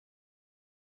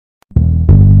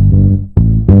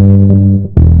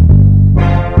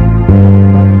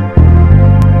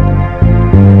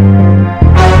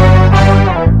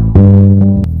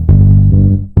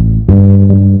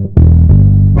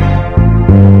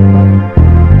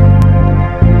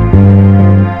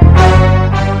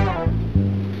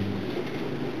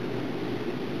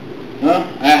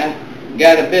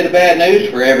bit of bad news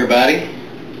for everybody.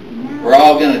 We're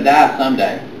all going to die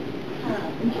someday.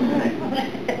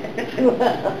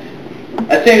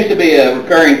 That seems to be a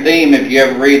recurring theme if you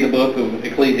ever read the book of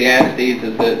Ecclesiastes,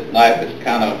 is that life is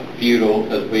kind of futile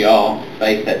because we all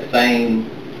face that same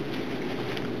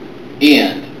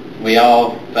end. We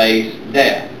all face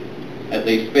death, at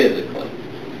least physically.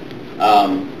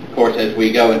 Of course, as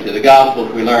we go into the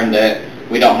Gospels, we learn that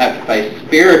we don't have to face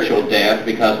spiritual death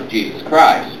because of Jesus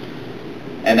Christ.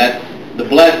 And that's the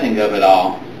blessing of it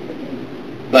all.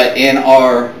 But in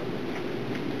our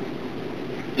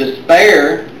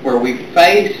despair, where we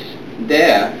face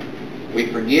death,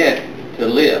 we forget to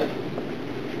live.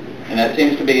 And that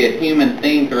seems to be a human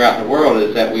theme throughout the world,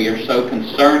 is that we are so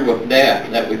concerned with death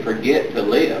that we forget to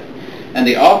live. And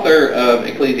the author of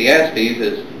Ecclesiastes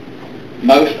is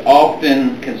most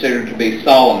often considered to be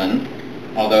Solomon,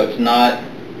 although it's not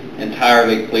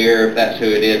entirely clear if that's who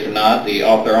it is or not. The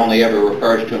author only ever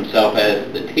refers to himself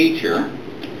as the teacher.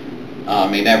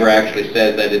 He never actually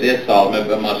says that it is Solomon,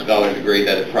 but most scholars agree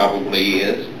that it probably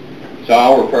is. So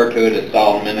I'll refer to it as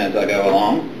Solomon as I go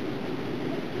along.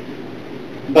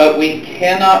 But we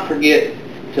cannot forget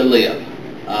to live.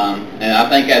 And I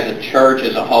think as a church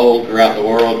as a whole throughout the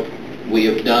world, we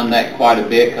have done that quite a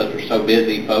bit because we're so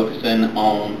busy focusing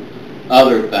on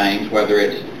other things, whether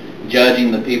it's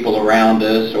judging the people around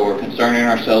us or concerning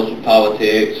ourselves with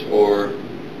politics or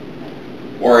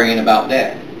worrying about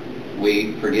death.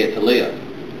 We forget to live.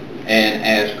 And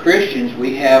as Christians,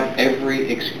 we have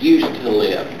every excuse to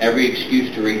live, every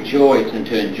excuse to rejoice and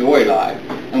to enjoy life,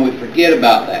 and we forget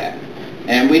about that.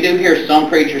 And we do hear some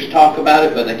preachers talk about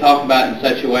it, but they talk about it in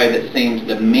such a way that seems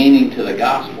demeaning to the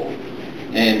gospel.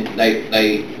 And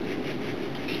they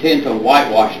tend to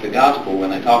whitewash the gospel when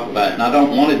they talk about it. And I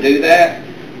don't want to do that,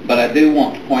 but I do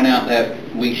want to point out that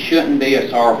we shouldn't be a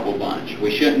sorrowful bunch.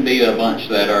 We shouldn't be a bunch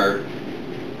that are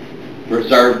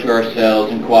reserved to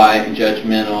ourselves and quiet and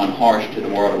judgmental and harsh to the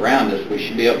world around us. We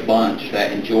should be a bunch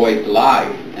that enjoys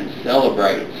life and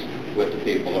celebrates with the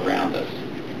people around us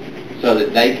so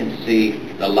that they can see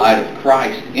the light of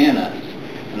Christ in us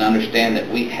and understand that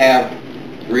we have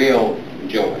real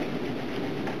joy.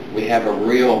 We have a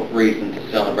real reason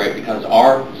to celebrate because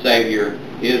our Savior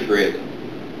is risen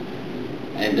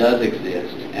and does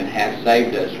exist and has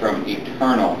saved us from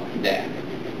eternal death.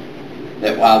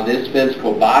 That while this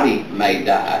physical body may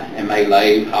die and may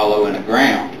lay hollow in the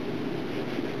ground,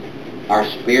 our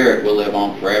spirit will live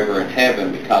on forever in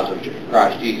heaven because of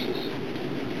Christ Jesus.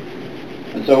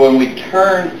 And so when we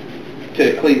turn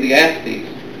to Ecclesiastes,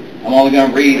 I'm only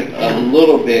going to read a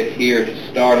little bit here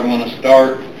to start. I'm going to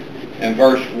start in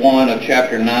verse 1 of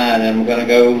chapter 9, and I'm going to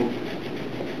go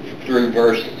through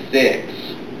verse 6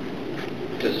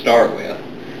 to start with.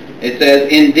 It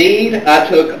says, "Indeed, I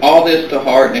took all this to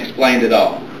heart and explained it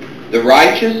all. The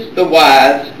righteous, the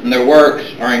wise, and their works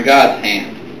are in God's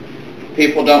hand.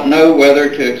 People don't know whether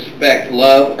to expect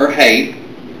love or hate.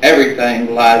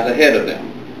 Everything lies ahead of them.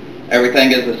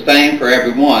 Everything is the same for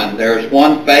everyone. There is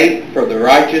one fate for the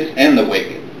righteous and the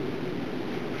wicked,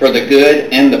 for the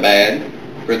good and the bad,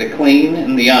 for the clean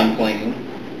and the unclean,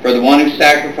 for the one who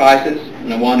sacrifices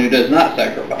and the one who does not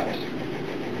sacrifice.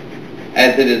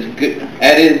 As it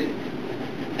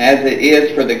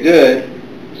is for the good,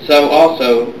 so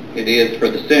also it is for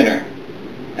the sinner.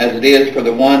 As it is for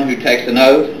the one who takes an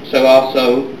oath, so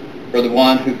also for the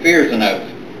one who fears an oath.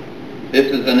 This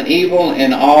is an evil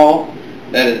in all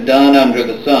that is done under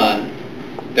the sun.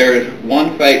 There is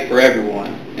one fate for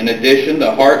everyone. In addition,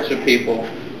 the hearts of people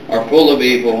are full of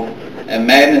evil, and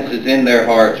madness is in their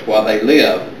hearts while they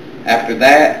live. After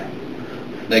that,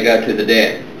 they go to the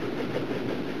dead.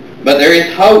 But there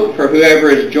is hope for whoever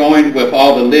is joined with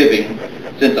all the living,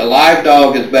 since a live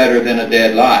dog is better than a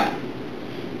dead lion.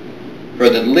 For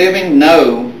the living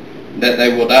know that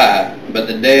they will die, but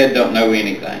the dead don't know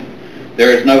anything.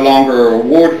 There is no longer a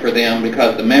reward for them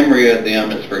because the memory of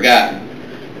them is forgotten.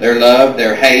 Their love,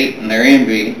 their hate, and their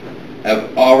envy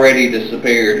have already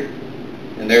disappeared,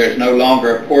 and there is no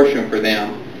longer a portion for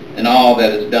them in all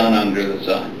that is done under the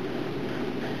sun."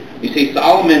 You see,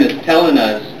 Solomon is telling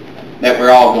us that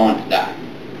we're all going to die.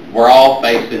 We're all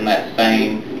facing that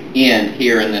same end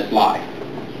here in this life.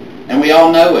 And we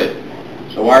all know it,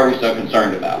 so why are we so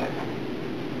concerned about it?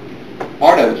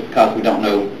 Part of it is because we don't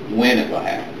know when it will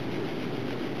happen.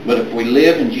 But if we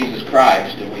live in Jesus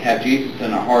Christ and we have Jesus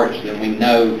in our hearts, then we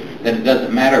know that it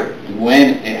doesn't matter when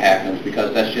it happens,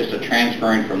 because that's just a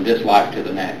transferring from this life to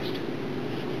the next.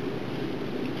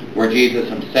 Where Jesus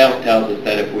himself tells us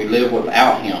that if we live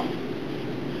without him,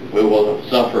 we will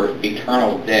suffer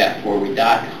eternal death, where we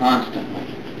die constantly,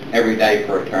 every day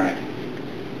for eternity.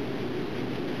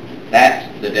 That's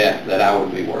the death that I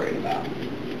would be worried about.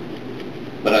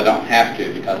 But I don't have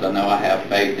to, because I know I have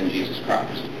faith in Jesus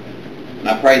Christ. And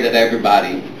I pray that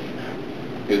everybody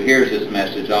who hears this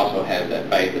message also has that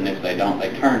faith, and if they don't,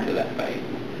 they turn to that faith.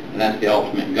 And that's the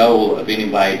ultimate goal of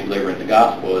anybody delivering the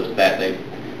gospel, is that they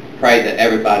pray that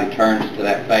everybody turns to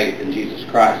that faith in Jesus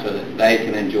Christ so that they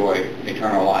can enjoy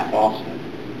eternal life also.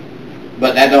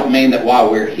 But that don't mean that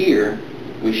while we're here,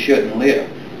 we shouldn't live.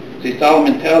 See,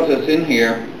 Solomon tells us in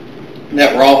here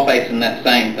that we're all facing that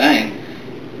same thing.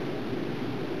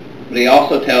 But he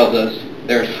also tells us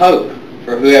there's hope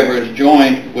for whoever is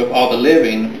joined with all the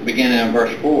living, beginning in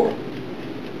verse 4.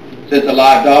 Since a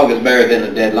live dog is better than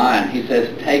a dead lion, he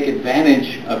says, take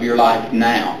advantage of your life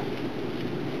now.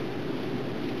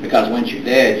 Because once you're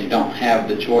dead, you don't have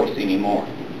the choice anymore.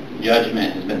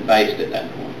 Judgment has been faced at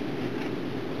that point.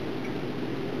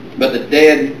 But the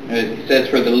dead, it says,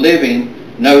 for the living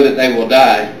know that they will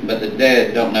die, but the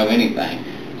dead don't know anything.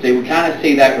 See, we kind of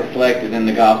see that reflected in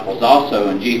the Gospels also,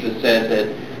 and Jesus says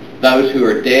that those who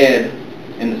are dead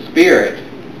in the Spirit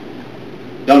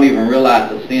don't even realize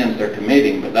the sins they're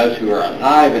committing, but those who are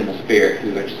alive in the Spirit,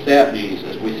 who accept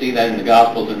Jesus, we see that in the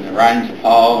Gospels, in the writings of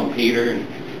Paul and Peter and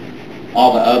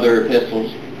all the other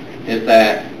epistles, is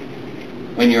that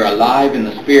when you're alive in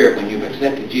the Spirit, when you've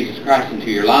accepted Jesus Christ into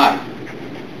your life,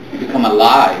 you become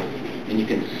alive and you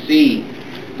can see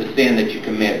the sin that you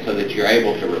commit so that you're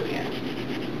able to repent.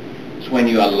 So when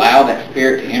you allow that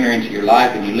Spirit to enter into your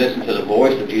life and you listen to the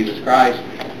voice of Jesus Christ,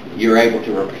 you're able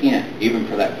to repent even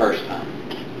for that first time.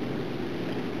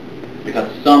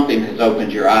 Because something has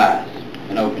opened your eyes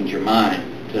and opened your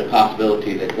mind to the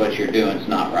possibility that what you're doing is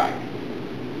not right.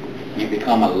 You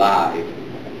become alive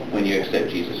when you accept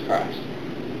Jesus Christ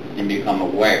and become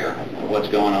aware of what's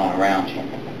going on around you.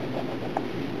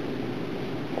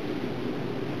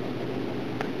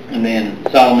 And then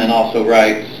Solomon also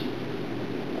writes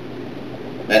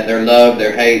that their love,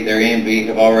 their hate, their envy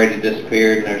have already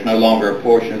disappeared, and there's no longer a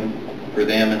portion for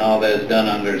them in all that is done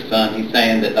under the sun. He's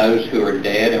saying that those who are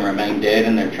dead and remain dead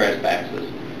in their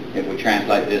trespasses, if we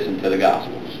translate this into the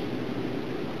Gospels,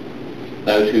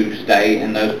 those who stay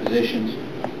in those positions,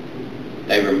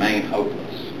 they remain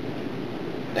hopeless.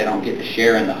 They don't get to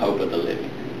share in the hope of the living.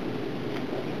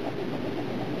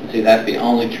 See, that's the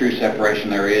only true separation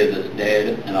there is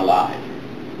dead and alive.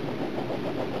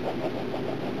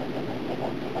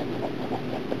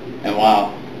 And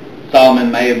while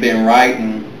Solomon may have been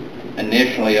writing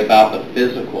initially about the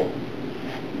physical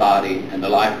body and the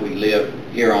life we live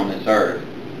here on this earth,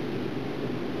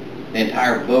 the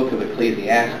entire book of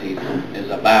Ecclesiastes is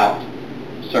about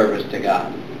service to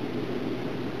God.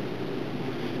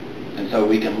 And so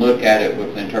we can look at it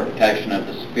with the interpretation of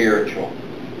the spiritual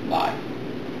life.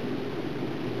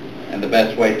 And the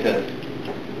best way to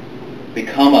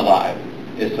become alive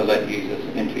is to let Jesus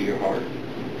into your heart.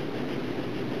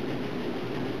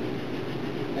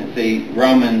 And see,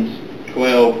 Romans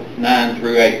 12, 9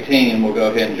 through 18, we'll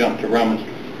go ahead and jump to Romans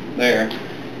there.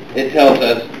 It tells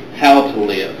us how to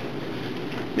live.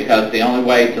 Because the only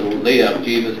way to live,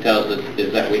 Jesus tells us,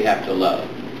 is that we have to love.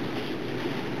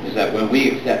 Is that when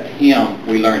we accept Him,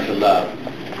 we learn to love.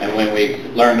 And when we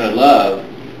learn to love,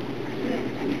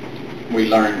 we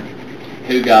learn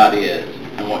who God is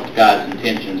and what God's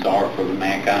intentions are for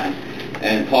mankind.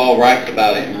 And Paul writes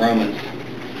about it in Romans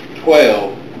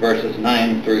 12, verses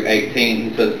 9 through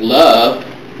 18. He says, love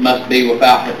must be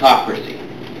without hypocrisy.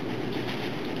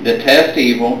 Detest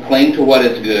evil, cling to what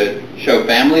is good, show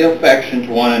family affection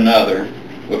to one another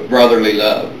with brotherly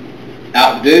love.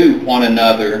 Outdo one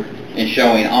another in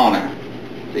showing honor.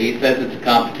 See, he says it's a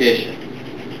competition.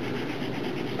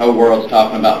 The whole world's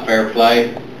talking about fair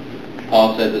play.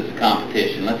 Paul says it's a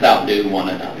competition. Let's outdo one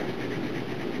another.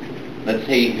 Let's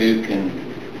see who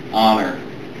can honor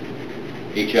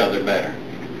each other better.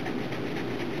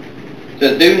 It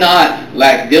says, do not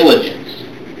lack diligence.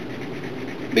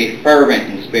 Be fervent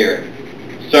in spirit.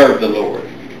 Serve the Lord.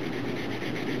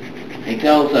 He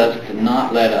tells us to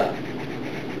not let up.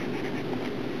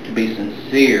 To be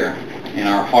sincere in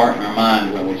our heart and our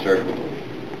mind when we serve the Lord.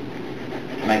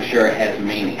 To make sure it has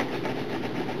meaning.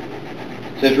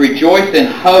 It says, rejoice in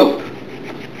hope.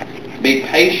 Be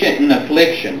patient in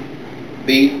affliction.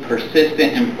 Be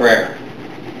persistent in prayer.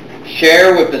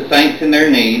 Share with the saints in their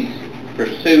needs.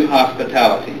 Pursue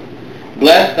hospitality.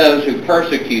 Bless those who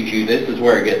persecute you. This is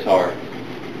where it gets hard.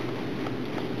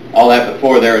 All that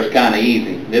before there was kind of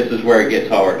easy. This is where it gets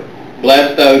hard.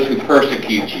 Bless those who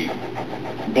persecute you.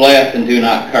 Bless and do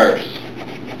not curse.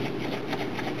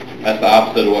 That's the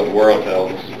opposite of what the world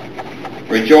tells us.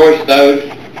 Rejoice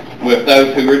with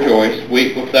those who rejoice.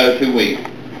 Weep with those who weep.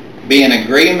 Be in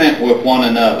agreement with one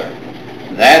another.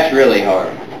 That's really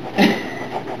hard.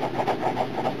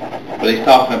 But he's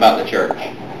talking about the church.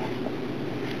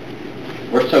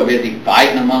 We're so busy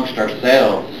fighting amongst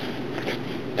ourselves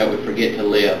that we forget to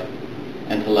live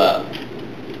and to love.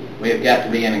 We have got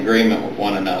to be in agreement with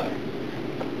one another.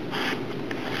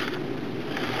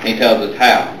 He tells us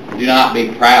how. Do not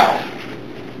be proud.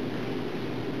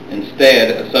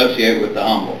 Instead, associate with the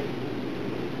humble.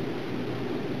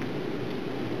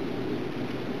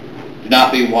 Do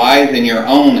not be wise in your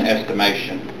own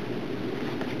estimation.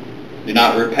 Do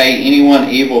not repay anyone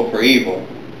evil for evil.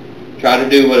 Try to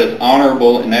do what is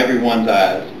honorable in everyone's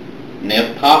eyes, and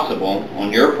if possible,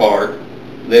 on your part,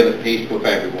 live at peace with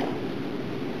everyone.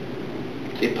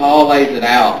 See, Paul lays it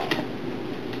out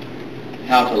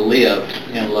how to live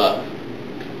in love.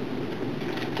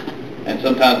 And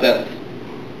sometimes that's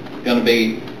going to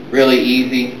be really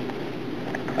easy.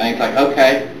 Things like,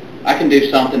 okay, I can do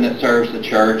something that serves the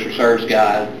church or serves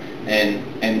God, and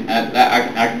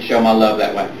I can show my love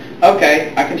that way.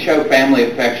 Okay, I can show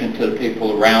family affection to the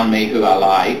people around me who I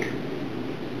like.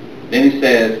 Then he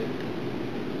says,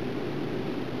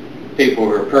 people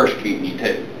who are persecuting you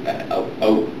too.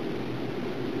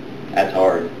 That's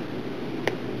hard.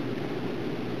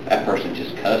 That person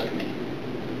just cussed me.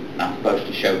 And I'm supposed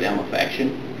to show them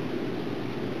affection.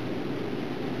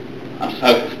 I'm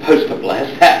supposed to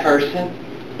bless that person.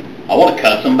 I want to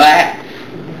cuss them back.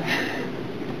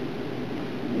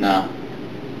 No.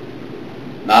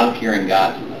 Not if you're in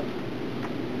God's love.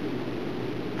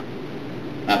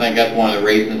 I think that's one of the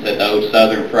reasons that the old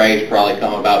Southern phrase probably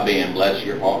come about being bless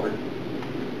your heart.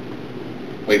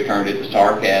 We've turned it to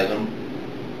sarcasm,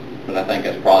 but I think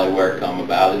that's probably where it come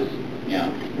about is, you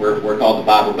know, we're called the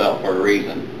Bible Belt for a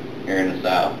reason here in the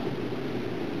South.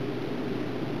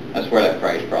 That's where that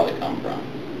phrase probably come from.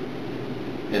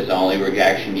 It's the only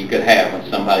reaction you could have when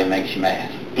somebody makes you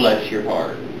mad. Bless your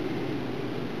heart.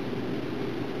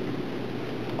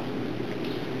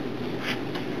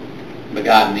 But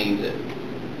God means it.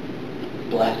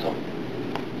 Bless them.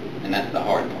 And that's the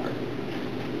hard part.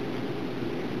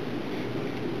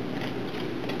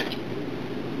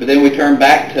 But then we turn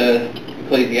back to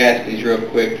Ecclesiastes real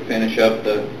quick to finish up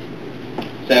the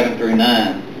 7 through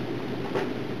 9.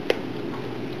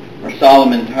 Where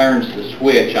Solomon turns the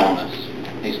switch on us.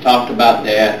 He's talked about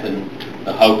death and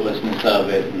the hopelessness of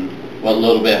it and what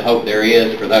little bit of hope there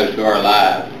is for those who are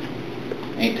alive.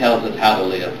 And he tells us how to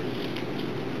live.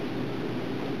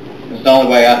 It's the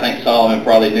only way I think Solomon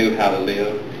probably knew how to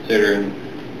live, considering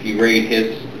if you read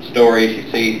his stories,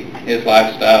 you see his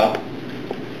lifestyle.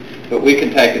 But we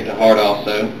can take it to heart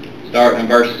also. Starting in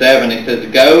verse 7, he says,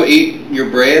 Go eat your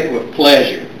bread with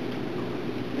pleasure,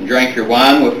 and drink your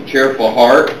wine with a cheerful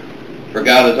heart, for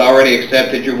God has already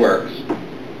accepted your works.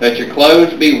 Let your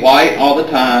clothes be white all the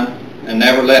time, and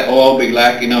never let oil be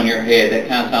lacking on your head. That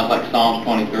kind of sounds like Psalms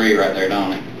 23 right there,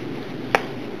 don't it?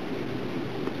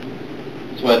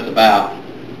 That's what it's about.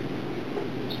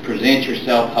 Just present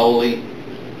yourself holy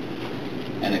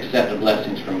and accept the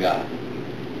blessings from God.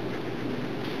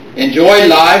 Enjoy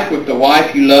life with the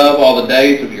wife you love all the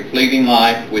days of your fleeting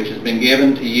life, which has been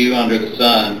given to you under the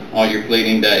sun all your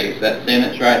fleeting days. That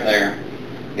sentence right there,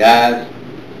 guys,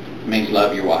 means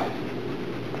love your wife.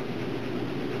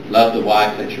 Love the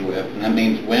wife that you're with. And that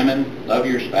means women, love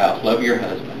your spouse, love your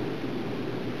husband.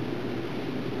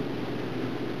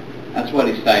 That's what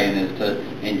he's saying, is to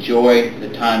enjoy the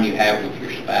time you have with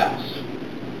your spouse.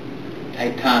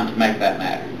 Take time to make that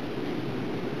matter.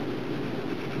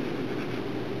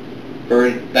 For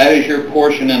that is your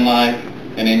portion in life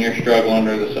and in your struggle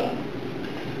under the sun.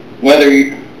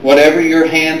 Whatever your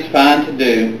hands find to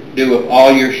do, do with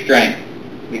all your strength,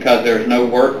 because there is no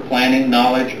work, planning,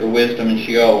 knowledge, or wisdom in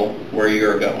Sheol where you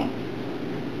are going.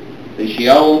 The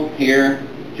Sheol here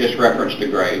just referenced the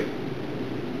grave.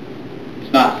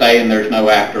 It's not saying there's no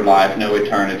afterlife, no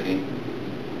eternity.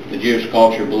 The Jewish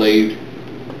culture believed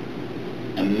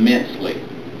immensely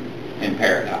in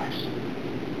paradise.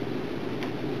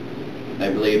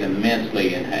 They believed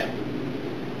immensely in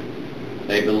heaven.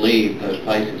 They believed those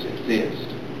places exist,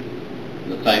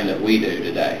 the same that we do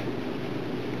today.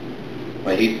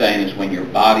 What he's saying is when your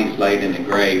body's laid in the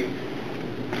grave,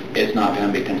 it's not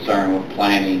going to be concerned with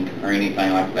planning or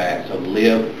anything like that. So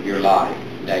live your life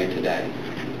day to day.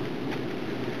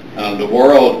 The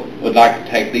world would like to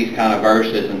take these kind of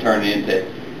verses and turn it into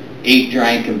eat,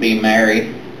 drink, and be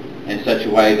merry in such a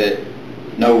way that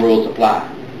no rules apply.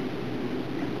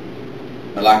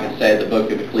 But like I said, the book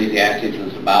of Ecclesiastes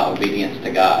is about obedience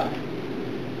to God.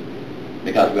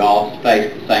 Because we all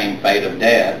face the same fate of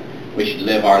death, we should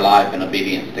live our life in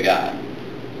obedience to God.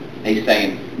 He's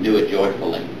saying, do it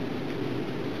joyfully.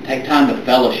 Take time to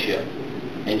fellowship.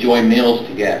 Enjoy meals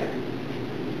together.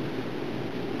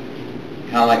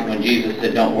 Kind of like when Jesus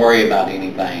said, don't worry about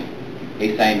anything.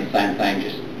 He's saying the same thing.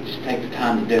 Just take the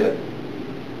time to do it.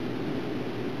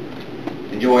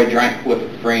 Enjoy a drink with a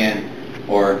friend,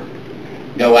 or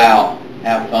go out,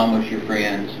 have fun with your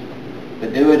friends,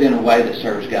 but do it in a way that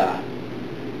serves God.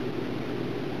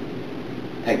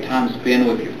 Take time to spend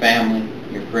with your family,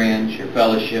 your friends, your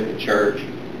fellowship at church.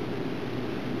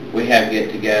 We have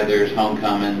get-togethers,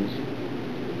 homecomings,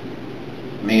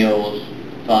 meals,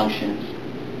 functions.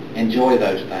 Enjoy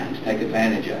those things. Take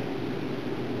advantage of it.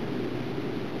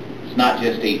 It's not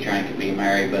just eat, drink, and be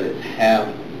merry, but it's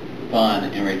have fun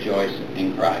and rejoice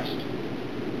in Christ.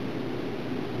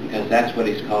 Because that's what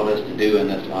He's called us to do in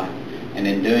this life. And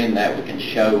in doing that, we can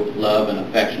show love and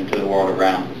affection to the world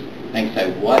around us. And you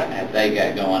say, what have they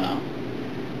got going on?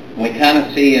 And we kind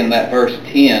of see in that verse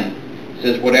 10, it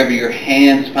says, whatever your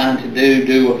hands find to do,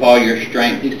 do with all your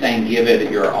strength. He's saying, give it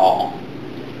your all.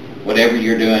 Whatever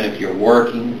you're doing, if you're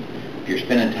working, if you're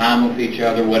spending time with each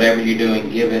other, whatever you're doing,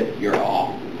 give it your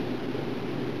all.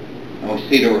 And we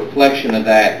see the reflection of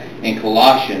that in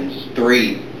Colossians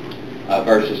 3,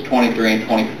 verses 23 and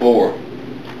 24.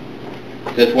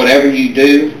 It says, whatever you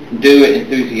do, do it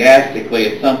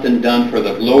enthusiastically as something done for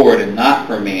the Lord and not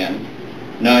for men,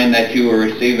 knowing that you will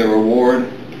receive the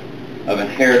reward of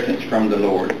inheritance from the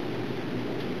Lord.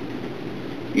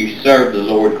 You serve the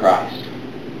Lord Christ.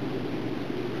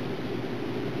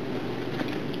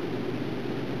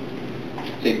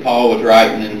 See, Paul was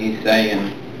writing and he's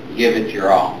saying, give it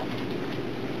your all.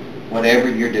 Whatever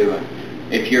you're doing.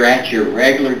 If you're at your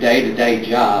regular day-to-day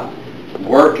job,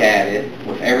 work at it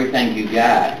with everything you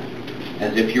got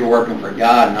as if you're working for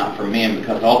God, not for men,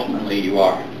 because ultimately you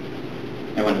are.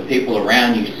 And when the people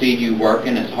around you see you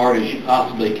working as hard as you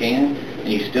possibly can, and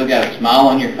you still got a smile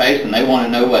on your face and they want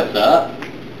to know what's up,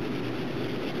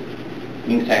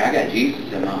 you can say, I got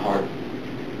Jesus in my heart.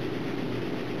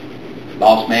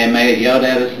 Boss man may have yelled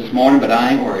at us this morning, but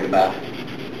I ain't worried about it.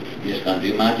 I'm just going to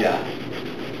do my job.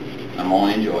 I'm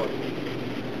going to enjoy it.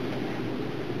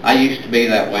 I used to be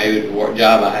that way with the work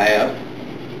job I have.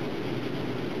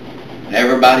 And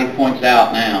everybody points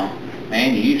out now,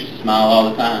 man, you used to smile all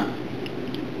the time.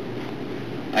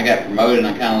 I got promoted and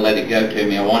I kind of let it go to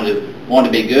me. I wanted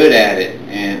to be good at it,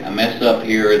 and I mess up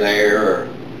here or there, or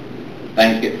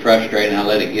things get frustrating and I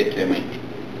let it get to me.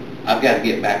 I've got to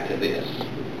get back to this.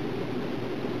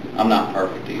 I'm not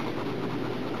perfect either.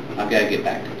 I've got to get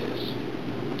back to this.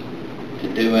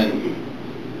 To doing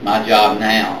my job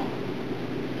now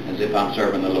as if I'm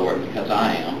serving the Lord, because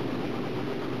I am.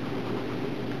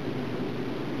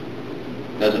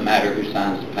 Doesn't matter who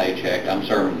signs the paycheck, I'm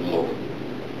serving the Lord.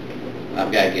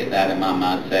 I've got to get that in my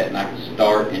mindset, and I can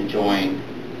start enjoying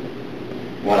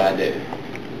what I do.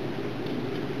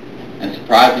 And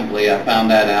surprisingly, I found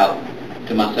that out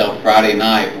to myself Friday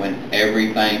night when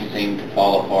everything seemed to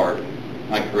fall apart.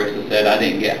 Like Carissa said, I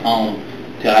didn't get home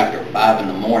till after 5 in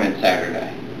the morning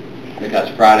Saturday, because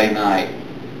Friday night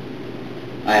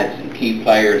I had some key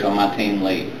players on my team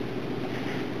leave,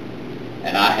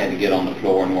 and I had to get on the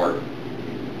floor and work.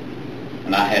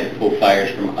 And I had to pull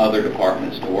players from other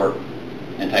departments to work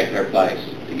and take their place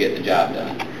to get the job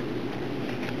done.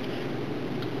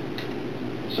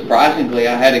 Surprisingly,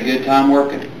 I had a good time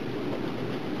working.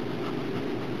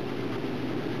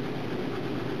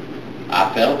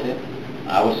 I felt it.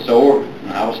 I was sore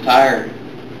and I was tired.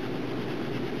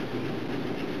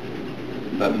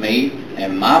 But me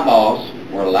and my boss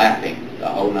were laughing the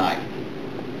whole night.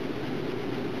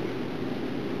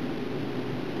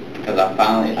 Because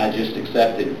I just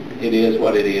accepted it is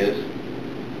what it is.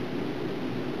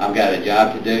 I've got a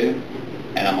job to do,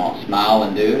 and I'm going to smile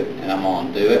and do it, and I'm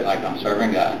going to do it like I'm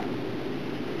serving God.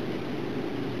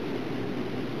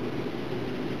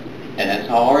 And it's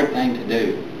a hard thing to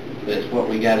do, but it's what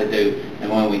we got to do.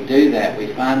 And when we do that,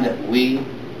 we find that we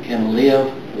can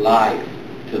live life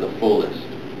to the fullest.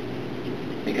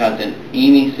 Because in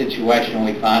any situation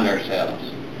we find ourselves,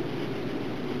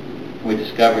 we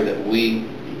discover that we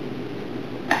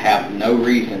have no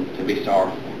reason to be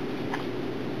sorrowful.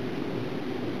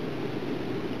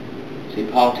 See,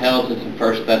 Paul tells us in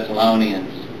 1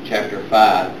 Thessalonians chapter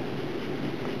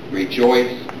 5,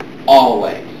 rejoice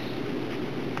always.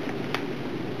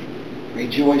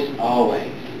 Rejoice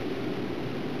always.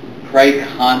 Pray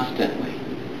constantly.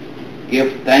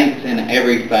 Give thanks in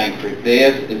everything, for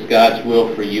this is God's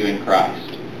will for you in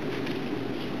Christ.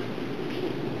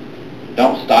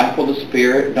 Don't stifle the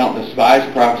Spirit. Don't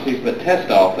despise prophecies, but test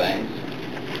all things.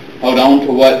 Hold on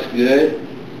to what's good.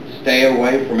 Stay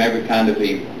away from every kind of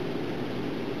evil.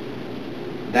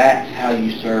 That's how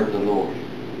you serve the Lord.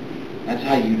 That's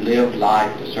how you live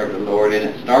life to serve the Lord. And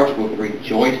it starts with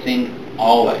rejoicing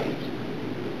always.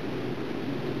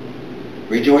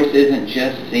 Rejoice isn't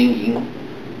just singing.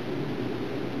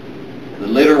 The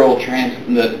literal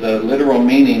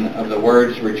meaning of the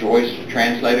words rejoice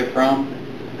translated from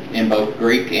in both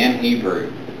Greek and Hebrew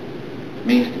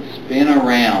means to spin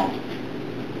around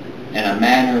in a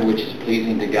manner which is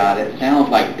pleasing to God. It sounds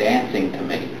like dancing to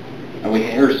me. And we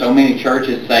hear so many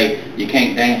churches say you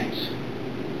can't dance.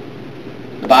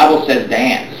 The Bible says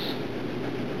dance,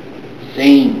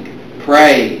 sing,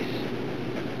 praise.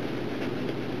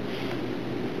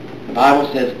 The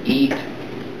Bible says eat,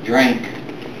 drink,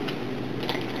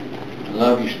 and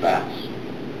love your spouse.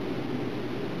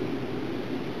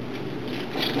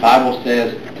 The Bible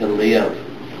says to live.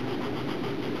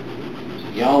 So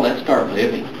y'all, let's start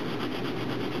living.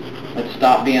 Let's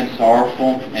stop being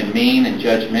sorrowful and mean and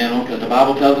judgmental, because the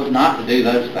Bible tells us not to do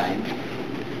those things.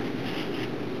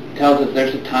 It tells us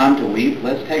there's a time to weep.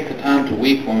 Let's take the time to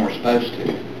weep when we're supposed to.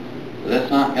 But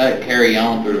let's not let it carry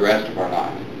on through the rest of our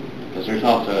life, because there's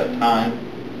also a time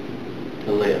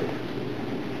to live.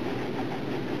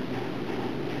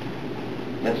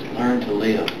 Let's learn to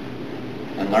live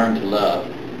and learn to love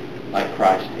like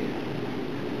Christ did.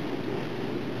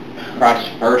 Christ's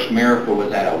first miracle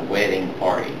was at a wedding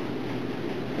party.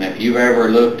 And if you've ever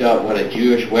looked up what a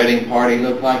Jewish wedding party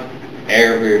looked like,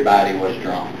 everybody was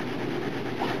drunk.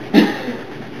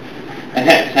 And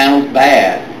that sounds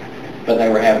bad, but they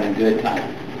were having a good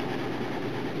time.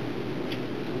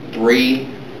 3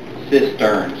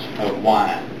 cisterns of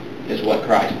wine is what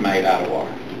Christ made out of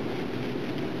water.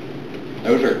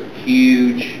 Those are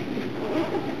huge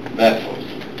vessels.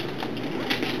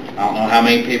 I don't know how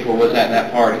many people was at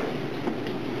that party,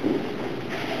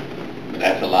 but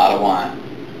that's a lot of wine.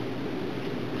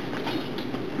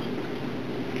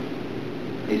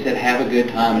 He said, have a good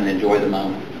time and enjoy the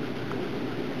moment.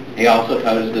 He also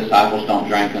told his disciples, don't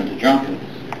drink unto drunkenness.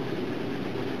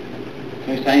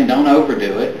 So he's saying, don't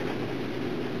overdo it.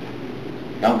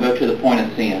 Don't go to the point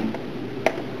of sin.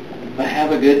 But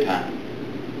have a good time.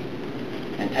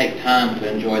 And take time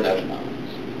to enjoy those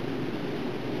moments.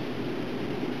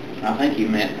 I think he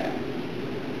meant that.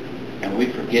 And we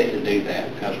forget to do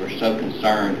that because we're so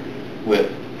concerned with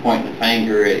pointing the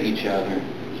finger at each other.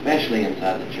 Especially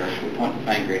inside the church, we point the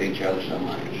finger at each other so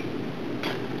much.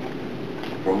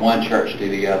 From one church to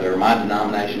the other. My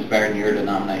denomination's better than your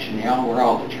denomination. Y'all, we're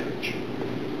all the church.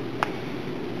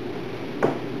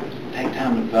 Take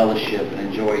time to fellowship and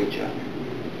enjoy each other.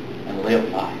 And live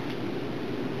life.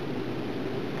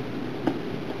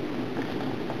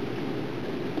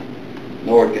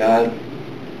 Lord God,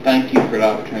 thank you for the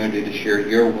opportunity to share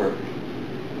your word.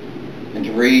 And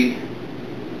to read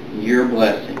your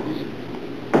blessings.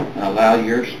 And allow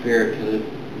your Spirit to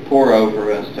pour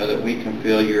over us so that we can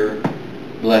feel your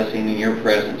blessing and your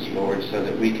presence, Lord, so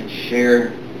that we can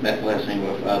share that blessing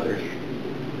with others,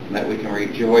 and that we can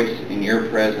rejoice in your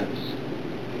presence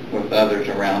with others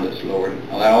around us, Lord.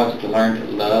 Allow us to learn to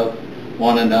love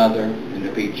one another and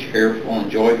to be cheerful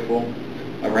and joyful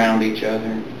around each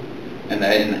other, and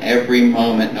that in every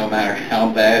moment, no matter how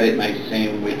bad it may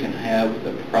seem, we can have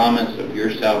the promise of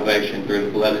your salvation through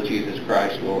the blood of Jesus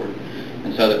Christ, Lord.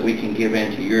 And so that we can give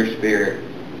in to your Spirit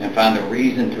and find a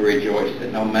reason to rejoice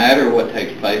that no matter what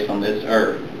takes place on this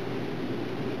earth,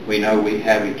 we know we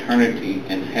have eternity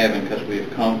in heaven because we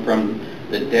have come from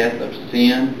the death of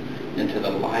sin into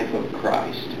the life of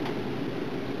Christ.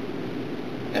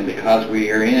 And because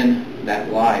we are in that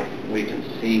life, we can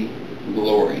see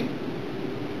glory.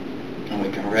 And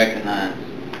we can recognize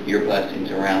your blessings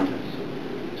around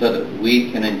us so that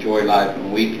we can enjoy life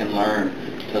and we can learn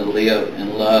to live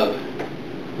and love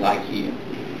like you.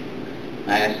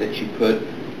 I ask that you put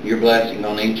your blessing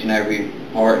on each and every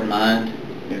heart and mind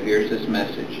who hears this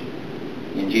message.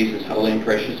 In Jesus' holy and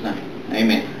precious name,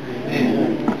 amen.